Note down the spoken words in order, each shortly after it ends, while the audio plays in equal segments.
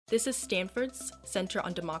This is Stanford's Center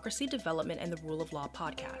on Democracy, Development, and the Rule of Law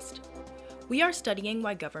podcast. We are studying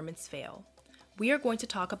why governments fail. We are going to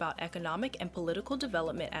talk about economic and political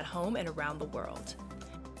development at home and around the world.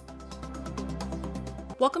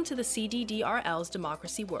 Welcome to the CDDRL's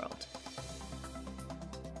Democracy World.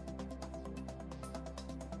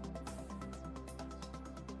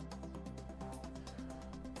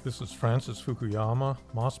 This is Francis Fukuyama,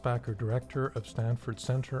 Mosbacher Director of Stanford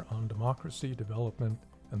Center on Democracy, Development,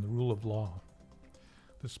 and the Rule of Law.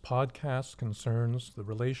 This podcast concerns the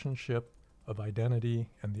relationship of identity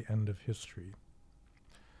and the end of history.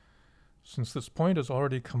 Since this point has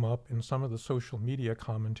already come up in some of the social media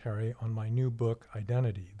commentary on my new book,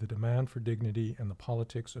 Identity, The Demand for Dignity and the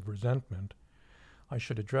Politics of Resentment, I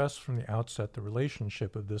should address from the outset the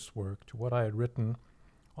relationship of this work to what I had written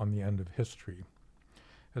on the end of history.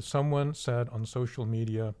 As someone said on social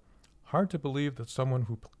media, hard to believe that someone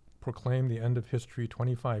who proclaimed the end of history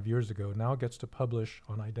 25 years ago now gets to publish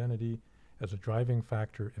on identity as a driving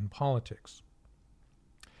factor in politics.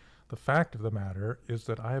 The fact of the matter is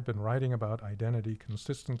that I have been writing about identity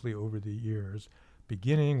consistently over the years,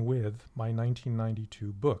 beginning with my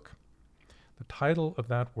 1992 book. The title of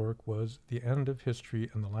that work was The End of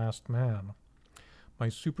History and the Last Man. My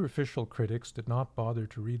superficial critics did not bother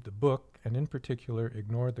to read the book, and in particular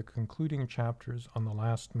ignored the concluding chapters on the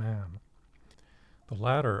last man. The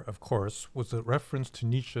latter, of course, was a reference to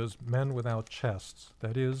Nietzsche's men without chests,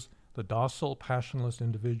 that is, the docile, passionless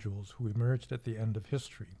individuals who emerged at the end of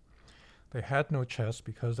history. They had no chest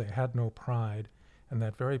because they had no pride, and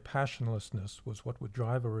that very passionlessness was what would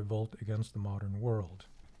drive a revolt against the modern world.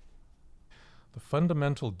 The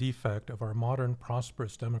fundamental defect of our modern,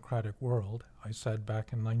 prosperous, democratic world, I said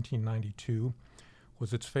back in 1992,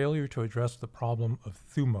 was its failure to address the problem of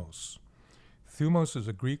thumos. Thumos is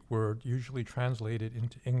a Greek word usually translated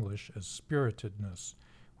into English as spiritedness,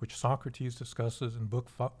 which Socrates discusses in Book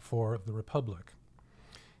 4 of the Republic.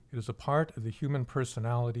 It is a part of the human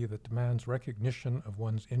personality that demands recognition of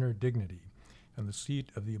one's inner dignity and the seat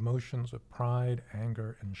of the emotions of pride,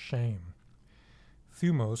 anger, and shame.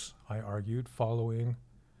 Thumos, I argued, following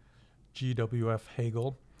G.W.F.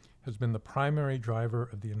 Hegel, has been the primary driver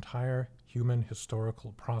of the entire human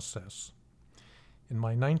historical process. In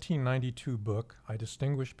my 1992 book, I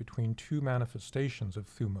distinguished between two manifestations of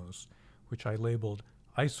thumos, which I labeled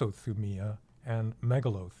isothumia and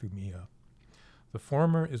megalothumia. The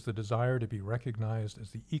former is the desire to be recognized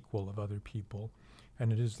as the equal of other people,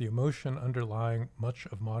 and it is the emotion underlying much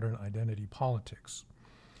of modern identity politics.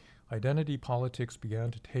 Identity politics began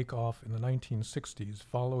to take off in the 1960s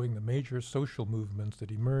following the major social movements that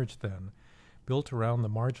emerged then, built around the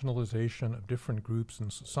marginalization of different groups in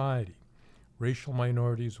society: racial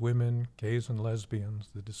minorities, women, gays and lesbians,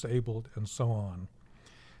 the disabled, and so on.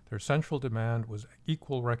 Their central demand was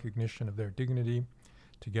equal recognition of their dignity,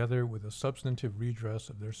 together with a substantive redress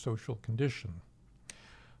of their social condition.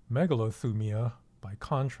 Megalothumia, by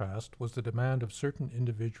contrast, was the demand of certain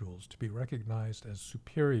individuals to be recognized as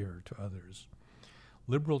superior to others.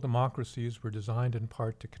 Liberal democracies were designed in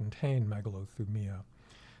part to contain megalothumia.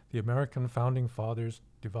 The American founding fathers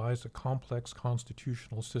devised a complex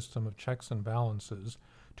constitutional system of checks and balances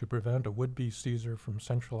to prevent a would-be Caesar from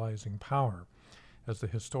centralizing power, as the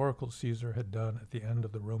historical Caesar had done at the end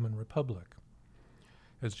of the Roman Republic.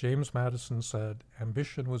 As James Madison said,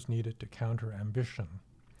 ambition was needed to counter ambition.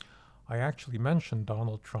 I actually mentioned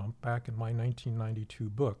Donald Trump back in my 1992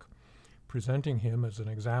 book, presenting him as an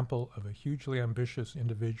example of a hugely ambitious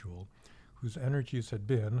individual whose energies had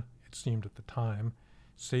been, it seemed at the time,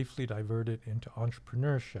 safely diverted into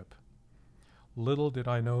entrepreneurship. Little did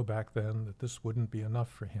I know back then that this wouldn't be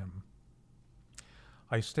enough for him.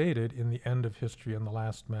 I stated in The End of History and the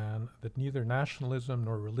Last Man that neither nationalism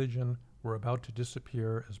nor religion were about to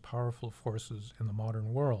disappear as powerful forces in the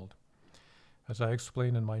modern world. As I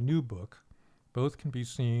explain in my new book, both can be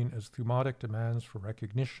seen as thumotic demands for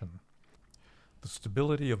recognition. The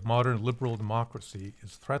stability of modern liberal democracy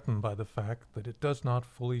is threatened by the fact that it does not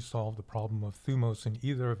fully solve the problem of thumos in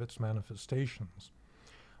either of its manifestations.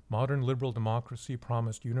 Modern liberal democracy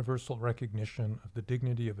promised universal recognition of the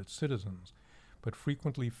dignity of its citizens, but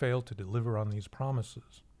frequently failed to deliver on these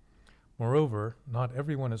promises. Moreover, not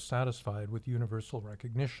everyone is satisfied with universal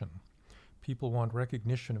recognition. People want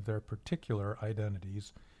recognition of their particular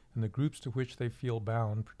identities and the groups to which they feel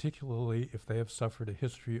bound, particularly if they have suffered a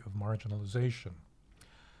history of marginalization.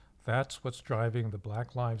 That's what's driving the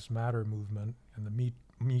Black Lives Matter movement and the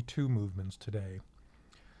Me Too movements today.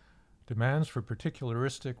 Demands for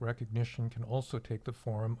particularistic recognition can also take the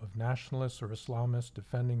form of nationalists or Islamists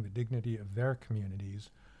defending the dignity of their communities,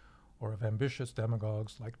 or of ambitious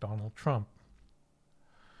demagogues like Donald Trump.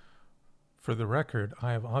 For the record,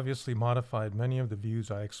 I have obviously modified many of the views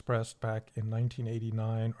I expressed back in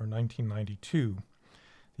 1989 or 1992.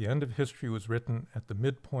 The End of History was written at the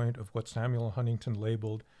midpoint of what Samuel Huntington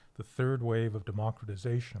labeled the third wave of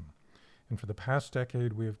democratization. And for the past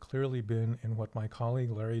decade, we have clearly been in what my colleague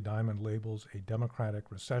Larry Diamond labels a democratic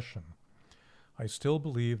recession. I still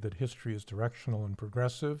believe that history is directional and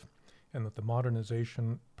progressive, and that the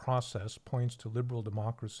modernization process points to liberal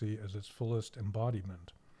democracy as its fullest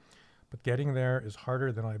embodiment. But getting there is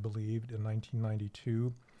harder than I believed in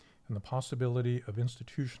 1992, and the possibility of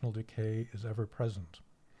institutional decay is ever present.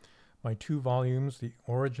 My 2 volumes, The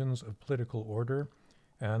Origins of Political Order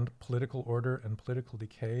and Political Order and Political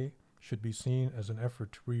Decay, should be seen as an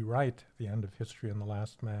effort to rewrite the end of history and the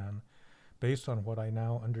last man, based on what I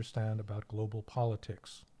now understand about global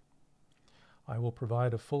politics. I will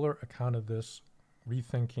provide a fuller account of this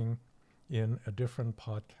rethinking in a different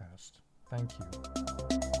podcast. Thank you.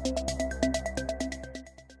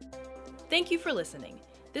 Thank you for listening.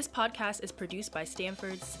 This podcast is produced by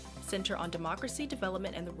Stanford's Center on Democracy,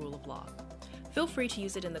 Development, and the Rule of Law. Feel free to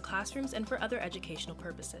use it in the classrooms and for other educational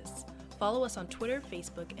purposes. Follow us on Twitter,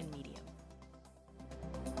 Facebook, and Medium.